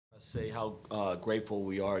Say how grateful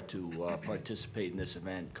we are to participate in this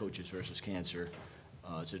event, Coaches versus Cancer.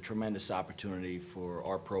 It's a tremendous opportunity for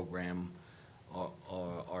our program,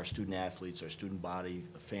 our student athletes, our student body,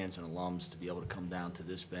 fans and alums to be able to come down to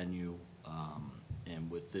this venue and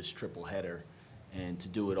with this triple header and to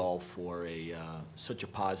do it all for such a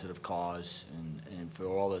positive cause and for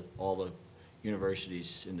all the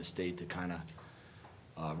universities in the state to kind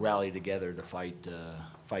of rally together to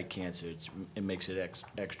fight cancer. It makes it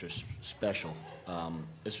extra special.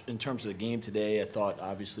 In terms of the game today, I thought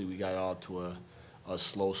obviously we got out to a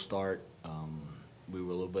slow start. We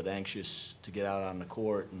were a little bit anxious to get out on the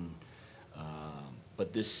court,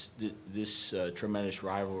 but this tremendous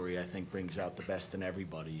rivalry I think brings out the best in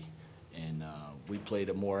everybody. And we played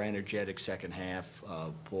a more energetic second half,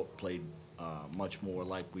 played much more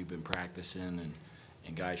like we've been practicing,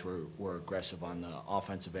 and guys were aggressive on the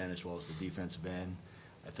offensive end as well as the defensive end.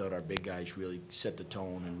 I thought our big guys really set the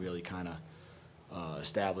tone and really kind of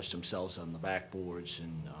established themselves on the backboards,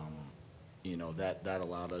 and you know, that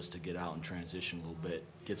allowed us to get out and transition a little bit,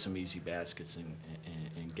 get some easy baskets,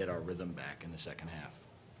 and get our rhythm back in the second half.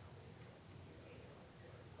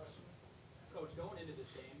 Coach, going into this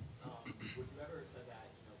game, would you ever have said that,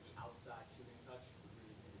 you know, the outside shooting touch would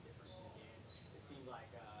really be the difference in the game? It seemed like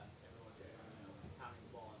everyone's, pounding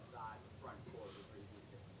the ball inside, the front court would really be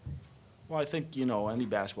the difference. Well, I think, you know, any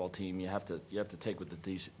basketball team, you have to take what the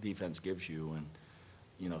defense gives you, and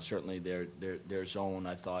you know, certainly their zone,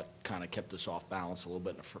 I thought, kind of kept us off balance a little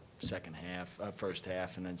bit in the first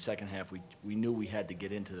half, and then second half we knew we had to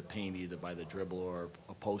get into the paint either by the dribble or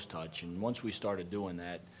a post touch, and once we started doing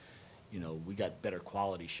that, you know, we got better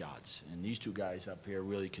quality shots, and these two guys up here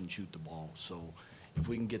really can shoot the ball. So if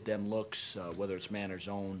we can get them looks, whether it's man or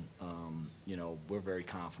zone, you know, we're very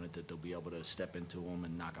confident that they'll be able to step into them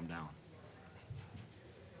and knock them down.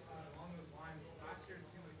 Along those lines, last year it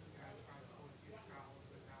seemed like you guys tried to always get Scott a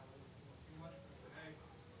little bit down, a little too much, but today,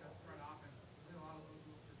 that spread offense, did a lot of those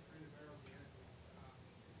moves just through the barrel of the energy.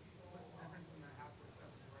 What's the difference in the half court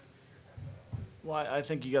stuff compared to this year's? Well, I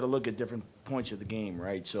think you got to look at different points of the game,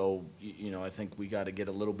 right? So, you know, I think we got to get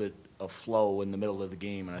a little bit of flow in the middle of the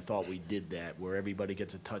game, and I thought we did that, where everybody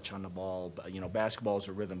gets a touch on the ball. You know, basketball is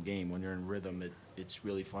a rhythm game. When you're in rhythm, it's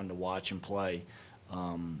really fun to watch and play.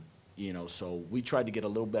 You know, so we tried to get a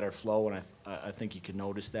little better flow, and I think you can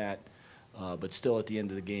notice that. But still, at the end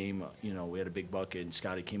of the game, you know, we had a big bucket, and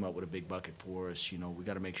Scotty came up with a big bucket for us. You know, we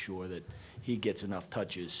got to make sure that he gets enough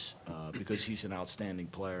touches because he's an outstanding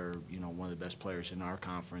player, you know, one of the best players in our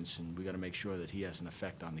conference, and we got to make sure that he has an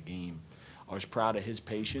effect on the game. I was proud of his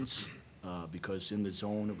patience because in the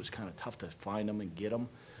zone it was kind of tough to find him and get him,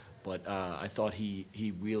 but I thought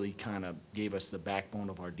he really kind of gave us the backbone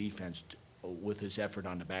of our defense with his effort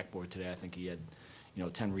on the backboard today. I think he had, you know,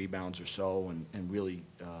 10 rebounds or so, and really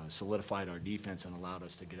solidified our defense and allowed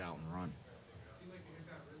us to get out and run. It seemed like you hit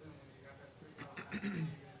that rhythm when you got that three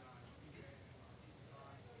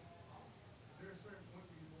ball. Is there a certain point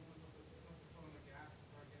where you want to put on the gas and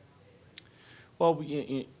start getting out? Well,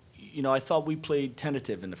 you know, I thought we played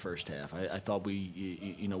tentative in the first half. I thought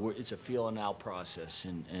you know, it's a feeling out process,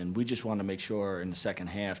 and we just want to make sure in the second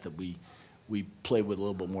half that we play with a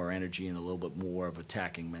little bit more energy and a little bit more of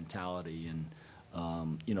attacking mentality.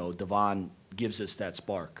 And you know, Devon gives us that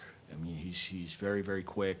spark. I mean, he's very, very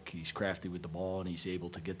quick. He's crafty with the ball, and he's able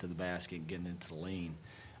to get to the basket and get into the lane.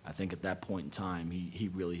 I think at that point in time, he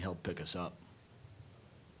really helped pick us up.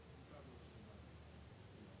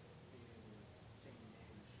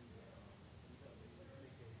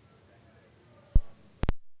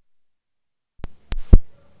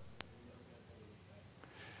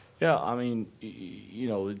 Yeah, I mean, you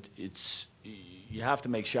know, you have to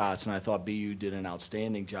make shots, and I thought BU did an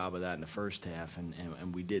outstanding job of that in the first half,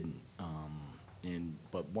 and we didn't.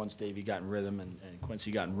 But once Davey got in rhythm and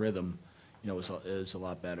Quincy got in rhythm, you know, it was a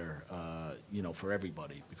lot better, you know, for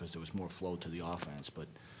everybody because there was more flow to the offense. But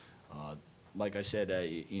like I said,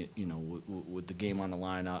 you know, with the game on the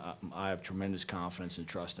line, I have tremendous confidence and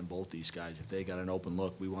trust in both these guys. If they got an open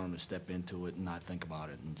look, we want them to step into it and not think about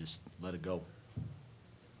it and just let it go.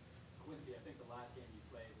 Quincy, I think the last game you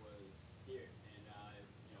played was here, and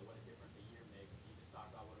you know what a difference a year makes. Can you just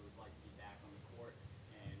talk about what it was like to be back on the court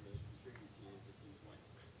and really contribute to the team's win?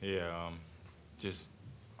 Yeah, just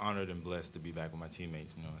honored and blessed to be back with my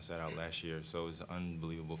teammates. You know, I sat out last year, so it was an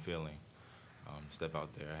unbelievable feeling. Step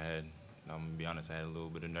out there. I'm gonna be honest, I had a little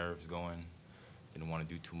bit of nerves going. Didn't want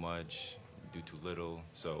to do too much, do too little.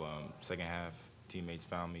 So second half, teammates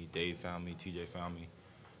found me, Dave found me, TJ found me,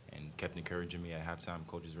 and kept encouraging me at halftime.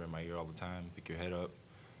 Coaches were in my ear all the time, pick your head up,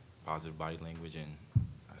 positive body language, and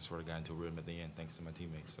I sort of got into a rhythm at the end thanks to my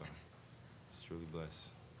teammates. So it's truly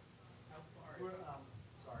blessed.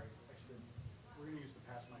 Sorry, actually, we're going to use the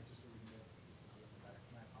pass mic just so we can get back.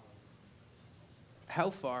 My apologies. How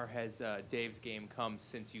far has Dave's game come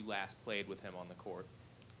since you last played with him on the court?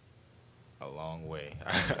 A long way.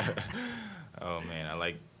 Oh, man, I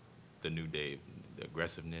like the new Dave, the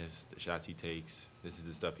aggressiveness, the shots he takes. This is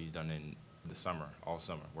the stuff he's done in the summer, all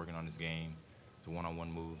summer, working on his game. It's a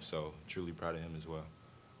one-on-one move, so truly proud of him as well.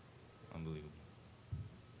 Unbelievable.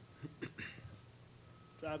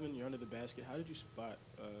 Driving, you're under the basket. How did you spot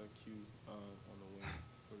Q on the wing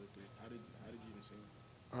for the three? How did you even see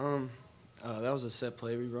him? That was a set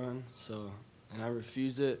play we run, and I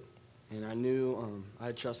refused it, and I knew I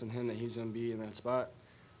had trust in him that he was going to be in that spot.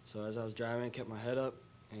 So as I was driving, I kept my head up,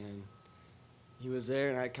 and he was there,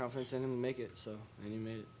 and I had confidence in him to make it, and he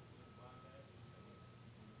made it.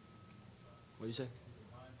 What did you say?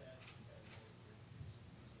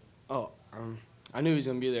 Oh, I knew he was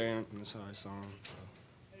going to be there, and that's how I saw him. So.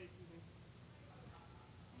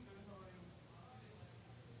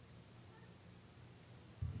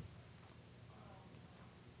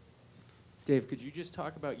 Dave, could you just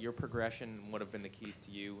talk about your progression and what have been the keys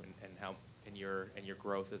to you and how and your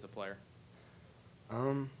growth as a player?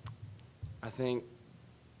 I think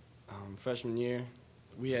freshman year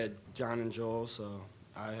we had John and Joel, so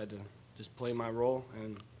I had to just play my role.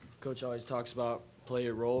 And Coach always talks about play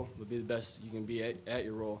your role, but be the best you can be at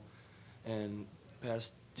your role. And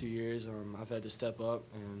past 2 years, I've had to step up,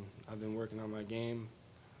 and I've been working on my game.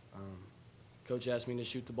 Coach asked me to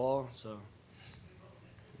shoot the ball, so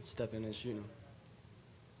step in and shoot him.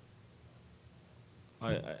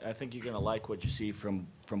 I think you're going to like what you see from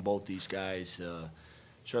both these guys.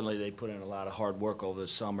 Certainly they put in a lot of hard work over the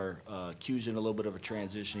summer. Q's in a little bit of a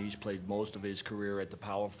transition. He's played most of his career at the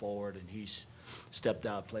power forward, and he's stepped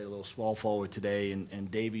out, played a little small forward today. And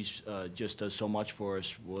Davies just does so much for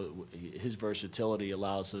us. His versatility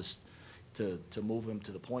allows us to move him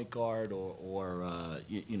to the point guard or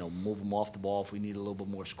move him off the ball if we need a little bit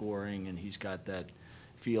more scoring. And he's got that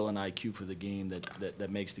feel and IQ for the game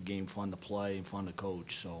that makes the game fun to play and fun to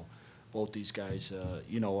coach. So both these guys,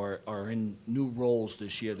 are in new roles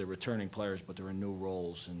this year. They're returning players, but they're in new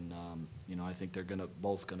roles, and I think they're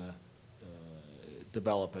both gonna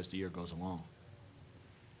develop as the year goes along.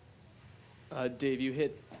 Dave, you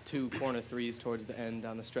hit 2 corner threes towards the end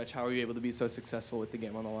down the stretch. How were you able to be so successful with the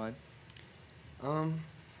game on the line? I don't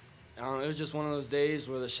know, it was just one of those days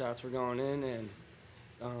where the shots were going in, and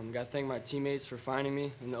got to thank my teammates for finding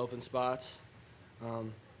me in the open spots,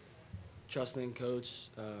 trusting Coach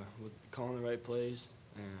with calling the right plays,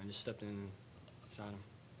 and I just stepped in and shot him.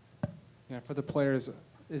 Yeah, for the players,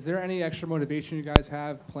 is there any extra motivation you guys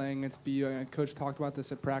have playing against BU? And Coach talked about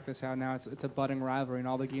this at practice, how now it's a budding rivalry and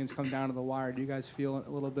all the games come down to the wire. Do you guys feel a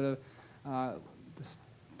little bit of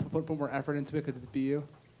put more effort into it because it's BU?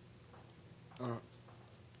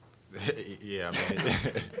 Yeah, I mean,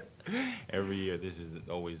 every year this is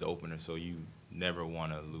always the opener, so you never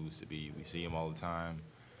want to lose to BU. We see them all the time.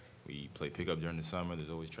 We play pickup during the summer.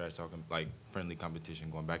 There's always trash talking, like friendly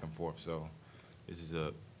competition going back and forth. So this is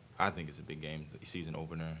I think it's a big game, season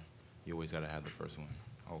opener. You always got to have the first one,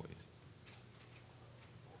 always.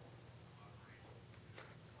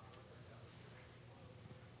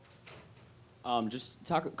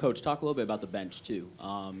 Coach, talk a little bit about the bench too.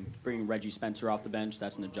 Bringing Reggie Spencer off the bench,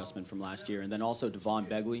 that's an adjustment from last year, and then also Devon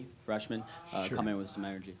Begley, freshman, Sure. come in with some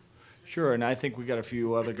energy. Sure, and I think we got a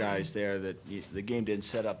few other guys there that the game didn't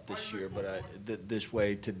set up this year, but this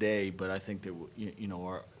way today. But I think that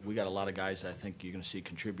we got a lot of guys that I think you're going to see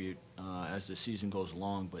contribute as the season goes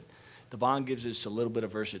along. But Devon gives us a little bit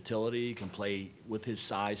of versatility. He can play with his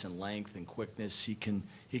size and length and quickness. He can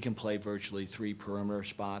play virtually 3 perimeter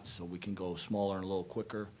spots, so we can go smaller and a little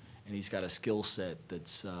quicker. And he's got a skill set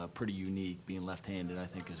that's pretty unique. Being left-handed, I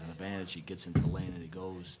think, is an advantage. He gets into the lane and he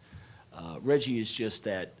goes. Reggie is just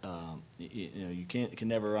that. You can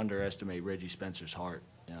never underestimate Reggie Spencer's heart.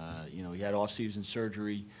 He had off-season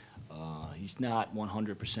surgery. He's not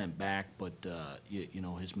 100% back, but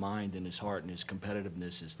his mind and his heart and his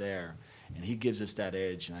competitiveness is there, and he gives us that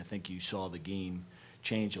edge. And I think you saw the game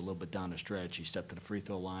change a little bit down the stretch. He stepped to the free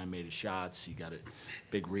throw line, made his shots. He got a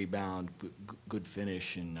big rebound, good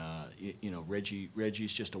finish, and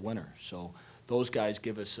Reggie's just a winner. So those guys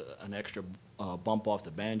give us an extra bump off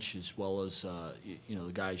the bench, as well as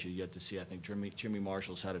the guys you get to see. I think Jimmy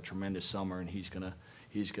Marshall's had a tremendous summer, and he's gonna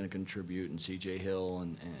contribute. And C.J. Hill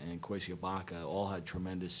and Kwesi Ibaka all had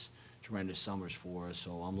tremendous summers for us.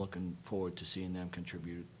 So I'm looking forward to seeing them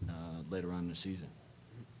contribute later on in the season.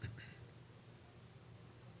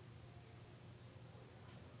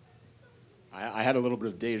 I had a little bit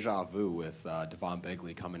of deja vu with Devon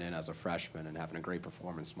Begley coming in as a freshman and having a great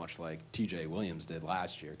performance, much like T.J. Williams did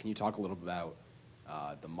last year. Can you talk a little bit about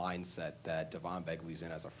the mindset that Devon Begley's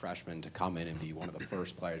in as a freshman to come in and be one of the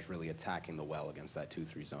first players really attacking the well against that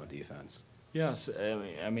 2-3 zone defense? Yes,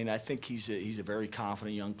 I mean, I think he's a very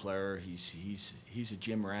confident young player. He's a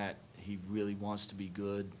gym rat. He really wants to be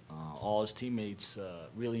good. All his teammates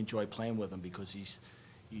really enjoy playing with him because he's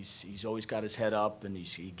always got his head up, and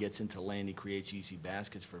he gets into the lane. He creates easy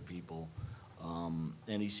baskets for people,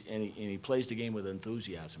 and he plays the game with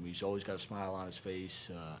enthusiasm. He's always got a smile on his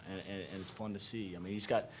face, and it's fun to see. I mean,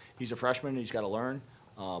 he's a freshman. He's got to learn,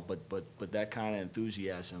 but that kind of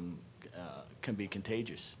enthusiasm can be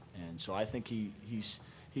contagious. And so I think he's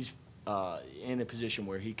in a position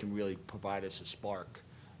where he can really provide us a spark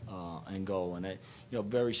and go. And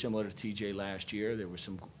very similar to TJ last year, there were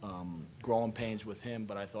some growing pains with him,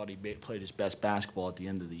 but I thought he played his best basketball at the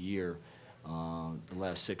end of the year. The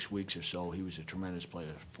last 6 weeks or so, he was a tremendous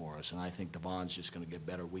player for us, and I think Devon's just going to get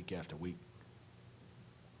better week after week.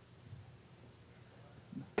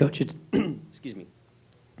 Coach, excuse me.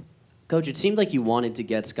 Coach, it seemed like you wanted to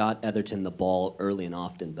get Scott Etherton the ball early and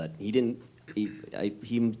often, but he didn't.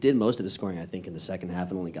 He did most of his scoring, I think, in the second half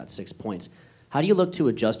and only got 6 points. How do you look to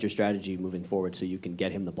adjust your strategy moving forward so you can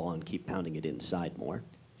get him the ball and keep pounding it inside more?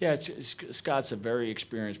 Yeah, Scott's a very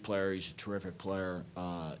experienced player. He's a terrific player.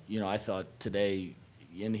 I thought today,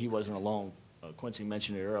 and he wasn't alone. Quincy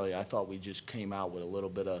mentioned it earlier. I thought we just came out with a little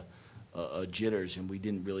bit of jitters, and we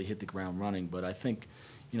didn't really hit the ground running. But I think,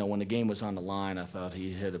 when the game was on the line, I thought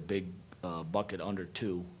he hit a big bucket under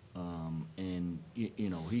 2, and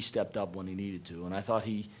he stepped up when he needed to. And I thought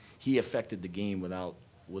he affected the game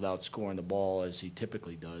without scoring the ball as he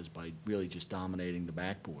typically does by really just dominating the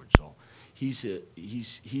backboard. So he's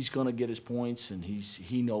going to get his points, and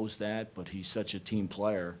he knows that. But he's such a team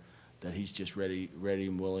player that he's just ready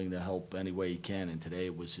and willing to help any way he can. And today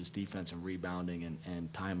it was his defense and rebounding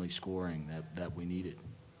and timely scoring that we needed.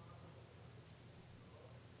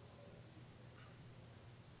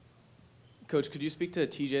 Coach, could you speak to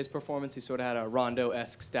TJ's performance? He sort of had a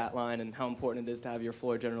Rondo-esque stat line, and how important it is to have your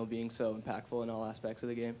floor general being so impactful in all aspects of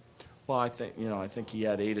the game. Well, I think he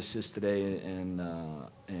had 8 assists today and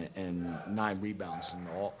 9 rebounds, and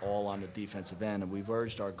all on the defensive end. And we've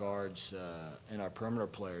urged our guards and our perimeter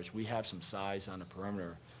players. We have some size on the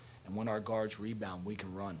perimeter, and when our guards rebound, we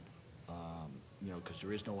can run. Because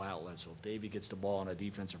there is no outlet. So if Davey gets the ball on a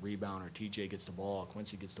defensive rebound, or TJ gets the ball, or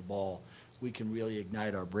Quincy gets the ball, we can really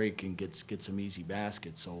ignite our break and get some easy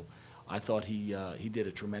baskets. So I thought he did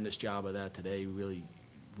a tremendous job of that today, really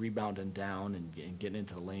rebounding down and getting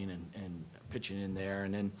into the lane and pitching in there.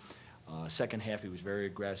 And then second half, he was very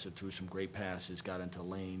aggressive, threw some great passes, got into the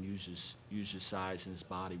lane, used his size and his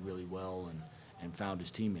body really well, and found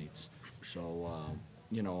his teammates. So,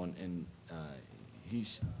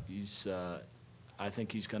 I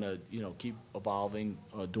think he's going to, keep evolving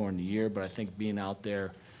during the year, but I think being out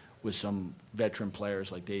there with some veteran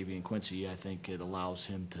players like Davey and Quincy, I think it allows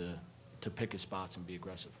him to pick his spots and be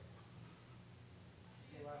aggressive.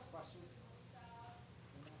 Any last questions?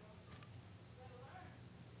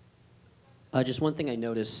 Just one thing I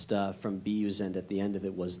noticed from BU's end at the end of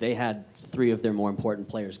it was they had 3 of their more important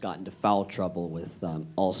players got into foul trouble, with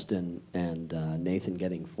Alston and Nathan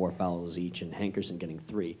getting 4 fouls each and Hankerson getting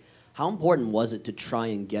 3. How important was it to try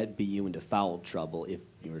and get BU into foul trouble, if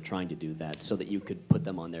you were trying to do that, so that you could put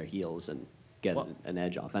them on their heels and get an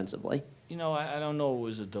edge offensively? I don't know it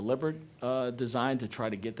was a deliberate design to try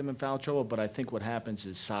to get them in foul trouble, but I think what happens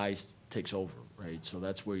is size takes over, right? So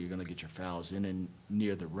that's where you're going to get your fouls in and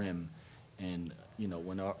near the rim. And,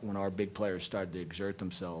 when our big players started to exert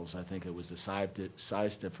themselves, I think it was the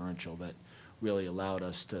size differential that really allowed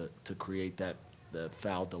us to create the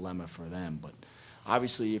foul dilemma for them. But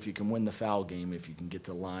obviously, if you can win the foul game, if you can get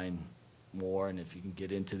to the line more, and if you can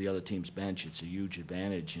get into the other team's bench, it's a huge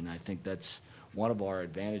advantage. And I think that's one of our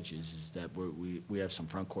advantages, is that we have some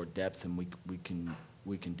front court depth, and we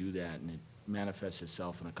can do that, and it manifests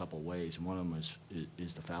itself in a couple of ways. And one of them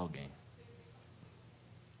is the foul game.